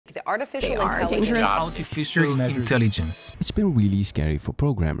They are dangerous. Artificial intelligence. It's been really scary for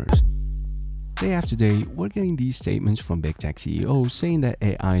programmers. Day after day, we're getting these statements from big tech CEOs saying that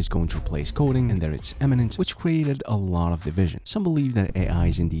AI is going to replace coding and that it's imminent, which created a lot of division. Some believe that AI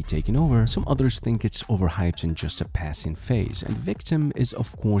is indeed taking over, some others think it's overhyped and just a passing phase, and the victim is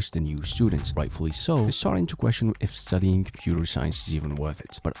of course the new students. Rightfully so, they're starting to question if studying computer science is even worth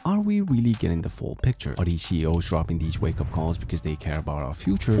it. But are we really getting the full picture? Are these CEOs dropping these wake-up calls because they care about our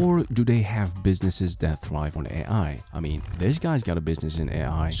future, or do they have businesses that thrive on AI? I mean, this guy's got a business in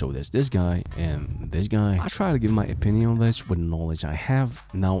AI, so does this guy, and this guy. I try to give my opinion on this with knowledge I have.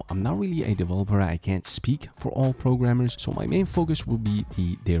 Now, I'm not really a developer, I can't speak for all programmers, so my main focus will be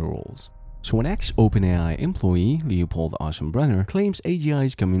the data roles. So an ex OpenAI employee, Leopold Ashenbrenner, claims AGI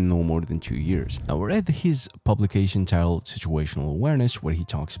is coming no more than 2 years. Now, I read his publication titled Situational Awareness, where he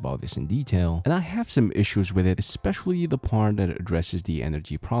talks about this in detail, and I have some issues with it, especially the part that addresses the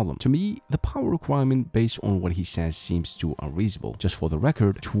energy problem. To me, the power requirement based on what he says seems too unreasonable. Just for the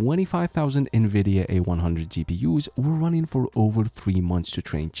record, 25,000 NVIDIA A100 GPUs were running for over 3 months to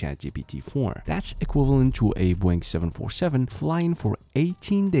train ChatGPT 4. That's equivalent to a Boeing 747 flying for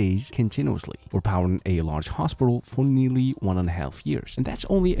 18 days continuously, or powering a large hospital for nearly 1.5 years. And that's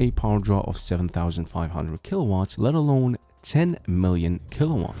only a power draw of 7,500 kilowatts, let alone 10 million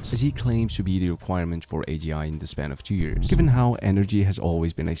kilowatts, as he claims to be the requirement for AGI in the span of 2 years. Given how energy has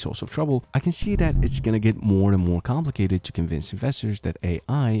always been a source of trouble, I can see that it's gonna get more and more complicated to convince investors that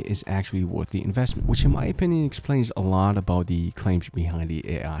AI is actually worth the investment, which in my opinion explains a lot about the claims behind the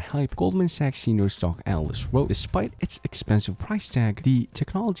AI hype. Goldman Sachs senior stock analyst wrote, despite its expensive price tag, the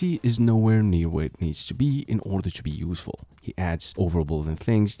technology is nowhere near where it needs to be in order to be useful. He adds, overburdened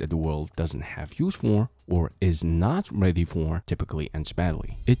things that the world doesn't have use for or is not ready for typically ends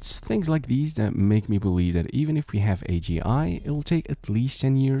badly. It's things like these that make me believe that even if we have AGI, it will take at least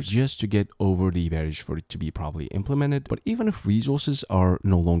 10 years just to get over the barriers for it to be properly implemented. But even if resources are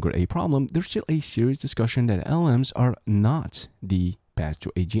no longer a problem, there's still a serious discussion that LLMs are not the path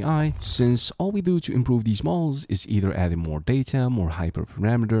to AGI, since all we do to improve these models is either adding more data, more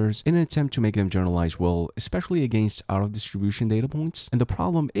hyperparameters, in an attempt to make them generalize well, especially against out-of-distribution data points. And the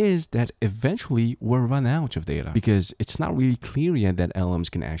problem is that eventually we'll run out of data, because it's not really clear yet that LLMs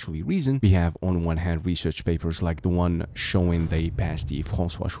can actually reason. We have on one hand research papers like the one showing they passed the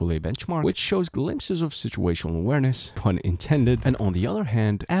François Cholet benchmark, which shows glimpses of situational awareness, pun intended, and on the other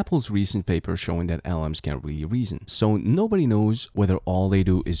hand, Apple's recent paper showing that LLMs can't really reason. So nobody knows whether all they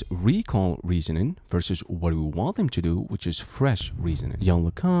do is recall reasoning versus what we want them to do, which is fresh reasoning. Yann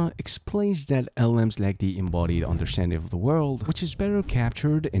LeCun explains that LLMs lack the embodied understanding of the world, which is better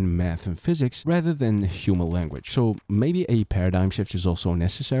captured in math and physics rather than human language. So maybe a paradigm shift is also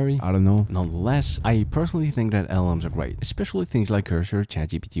necessary, I don't know. Nonetheless, I personally think that LLMs are great, especially things like Cursor,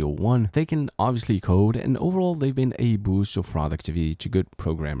 ChatGPT 01. They can obviously code, and overall they've been a boost of productivity to good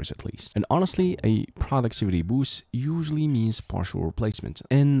programmers at least. And honestly, a productivity boost usually means partial replacement.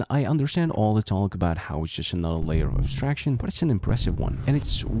 And I understand all the talk about how it's just another layer of abstraction, but it's an impressive one. And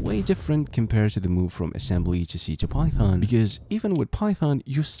it's way different compared to the move from assembly to C to Python, because even with Python,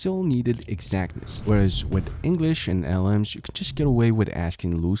 you still needed exactness. Whereas with English and LMs, you can just get away with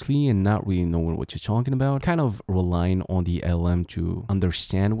asking loosely and not really knowing what you're talking about, kind of relying on the LM to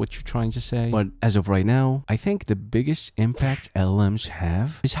understand what you're trying to say. But as of right now, I think the biggest impact LLMs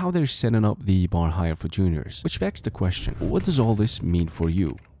have is how they're setting up the bar higher for juniors, which begs the question, what does all this mean for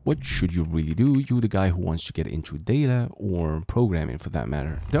you? What should you really do, you the guy who wants to get into data or programming for that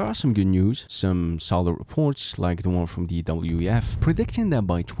matter? There are some good news, some solid reports like the one from the WEF predicting that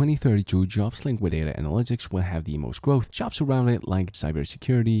by 2032 jobs linked with data analytics will have the most growth. Jobs around it like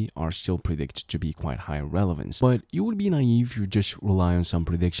cybersecurity are still predicted to be quite high in relevance, but you would be naive if you just rely on some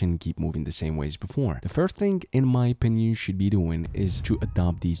prediction and keep moving the same way as before. The first thing in my opinion you should be doing is to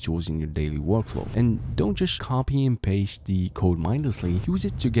adopt these tools in your daily workflow, and don't just copy and paste the code mindlessly. Use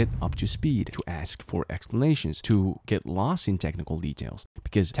it to get up to speed, to ask for explanations, to get lost in technical details,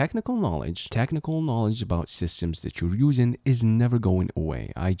 because technical knowledge about systems that you're using is never going away.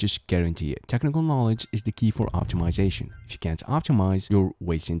 I just guarantee it. Technical knowledge is the key for optimization. If you can't optimize, you're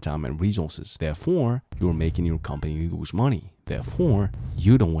wasting time and resources. Therefore, you're making your company lose money. Therefore,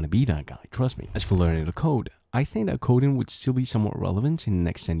 you don't want to be that guy, trust me. As for learning to code, I think that coding would still be somewhat relevant in the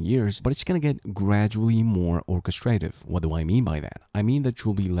next 10 years, but it's going to get gradually more orchestrative. What do I mean by that? I mean that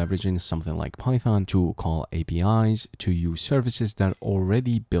you'll be leveraging something like Python to call APIs, to use services that are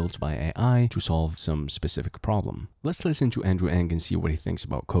already built by AI to solve some specific problem. Let's listen to Andrew Ng and see what he thinks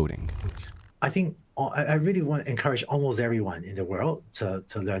about coding. I think I really want to encourage almost everyone in the world to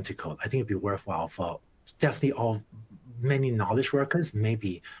learn to code. I think it'd be worthwhile for definitely all many knowledge workers,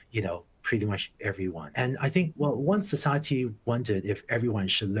 maybe, pretty much everyone. And I think, well, once society wondered if everyone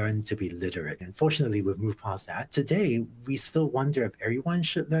should learn to be literate. Unfortunately, we've moved past that. Today, we still wonder if everyone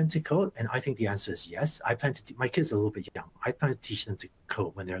should learn to code. And I think the answer is yes. I plan to, my kids are a little bit young. I plan to teach them to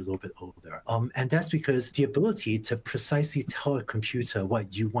code when they're a little bit older. And that's because the ability to precisely tell a computer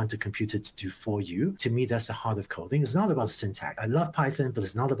what you want the computer to do for you, to me, that's the heart of coding. It's not about syntax. I love Python, but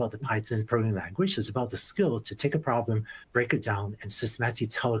it's not about the Python programming language. It's about the skill to take a problem, break it down, and systematically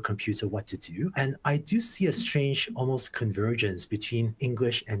tell a computer what to do. And I do see a strange almost convergence between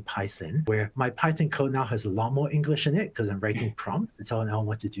English and Python, where my Python code now has a lot more English in it because I'm writing prompts to tell an LLM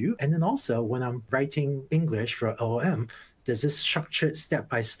what to do. And then also when I'm writing English for LLM, there's this structured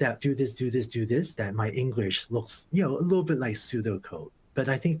step-by-step, do this, that my English looks, a little bit like pseudocode. But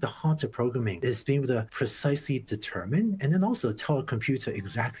I think the heart of programming is being able to precisely determine and then also tell a computer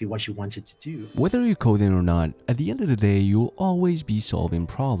exactly what you want it to do. Whether you're coding or not, at the end of the day, you'll always be solving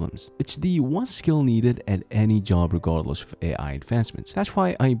problems. It's the one skill needed at any job regardless of AI advancements. That's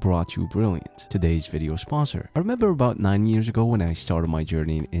why I brought you Brilliant, today's video sponsor. I remember about 9 years ago when I started my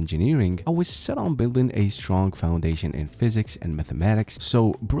journey in engineering, I was set on building a strong foundation in physics and mathematics,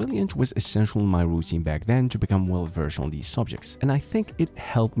 so Brilliant was essential in my routine back then to become well-versed on these subjects. And I think it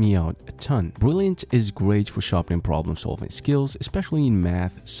helped me out a ton. Brilliant is great for sharpening problem-solving skills, especially in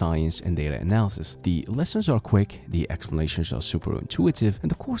math, science, and data analysis. The lessons are quick, the explanations are super intuitive,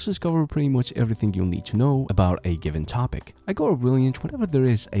 and the courses cover pretty much everything you'll need to know about a given topic. I go to Brilliant whenever there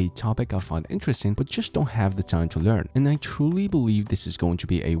is a topic I find interesting but just don't have the time to learn, and I truly believe this is going to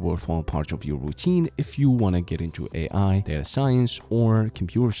be a worthwhile part of your routine if you want to get into AI, data science, or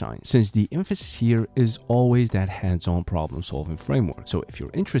computer science, since the emphasis here is always that hands-on problem-solving framework. So if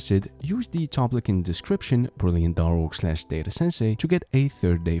you're interested, use the top link in the description, brilliant.org/datasensei, to get a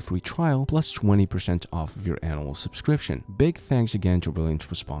 30-day free trial plus 20% off of your annual subscription. Big thanks again to Brilliant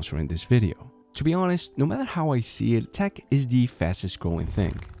for sponsoring this video. To be honest, no matter how I see it, tech is the fastest growing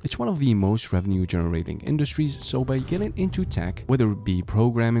thing. It's one of the most revenue generating industries, so by getting into tech, whether it be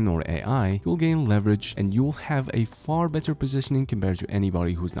programming or AI, you'll gain leverage and you'll have a far better positioning compared to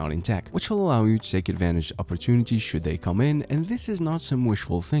anybody who's not in tech, which will allow you to take advantage of opportunities should they come in. And this is not some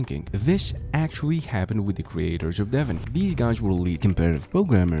wishful thinking. This actually happened with the creators of Devon. These guys were lead competitive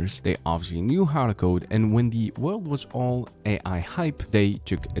programmers, they obviously knew how to code, and when the world was all AI hype, they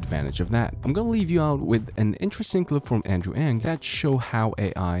took advantage of that. I'm gonna leave you out with an interesting clip from Andrew Ng that show how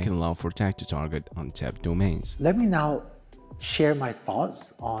AI can allow for tech to target untapped domains. Let me now share my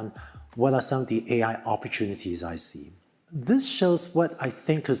thoughts on what are some of the AI opportunities I see. This shows what I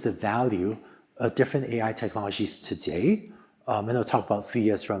think is the value of different AI technologies today, and I'll talk about 3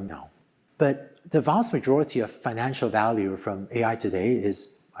 years from now. But the vast majority of financial value from AI today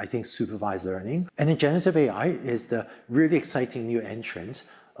is, I think, supervised learning. And then generative AI is the really exciting new entrant,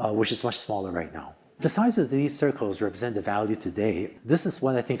 which is much smaller right now. The sizes of these circles represent the value today. This is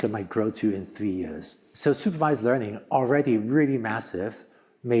what I think it might grow to in 3 years. So supervised learning, already really massive,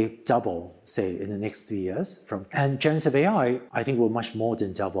 may double, say, in the next 3 years. And generative AI, I think will much more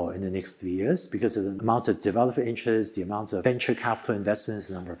than double in the next 3 years because of the amount of developer interest, the amount of venture capital investments,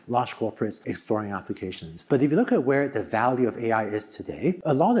 the number of large corporates exploring applications. But if you look at where the value of AI is today,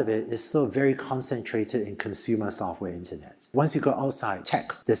 a lot of it is still very concentrated in consumer software internet. Once you go outside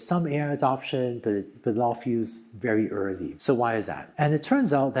tech, there's some AI adoption, but it all feels very early. So why is that? And it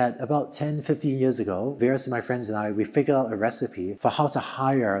turns out that about 10, 15 years ago, various of my friends and I, we figured out a recipe for how to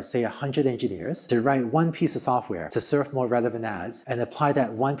hire, say, 100 engineers to write one piece of software to serve more relevant ads and apply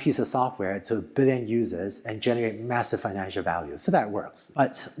that one piece of software to 1 billion users and generate massive financial value. So that works.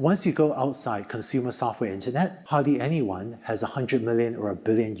 But once you go outside consumer software internet, hardly anyone has 100 million or 1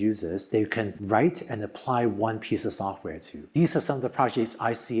 billion users that you can write and apply one piece of software to. These are some of the projects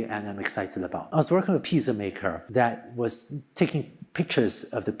I see and I'm excited about. I was working with a pizza maker that was taking pictures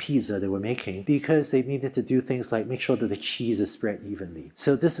of the pizza they were making because they needed to do things like make sure that the cheese is spread evenly.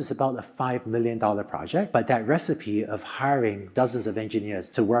 So this is about a $5 million project, but that recipe of hiring dozens of engineers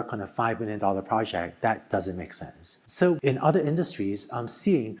to work on a $5 million project, that doesn't make sense. So in other industries, I'm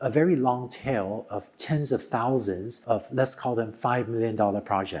seeing a very long tail of tens of thousands of, let's call them $5 million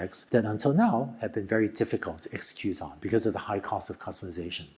projects that until now have been very difficult to execute on because of the high cost of customization.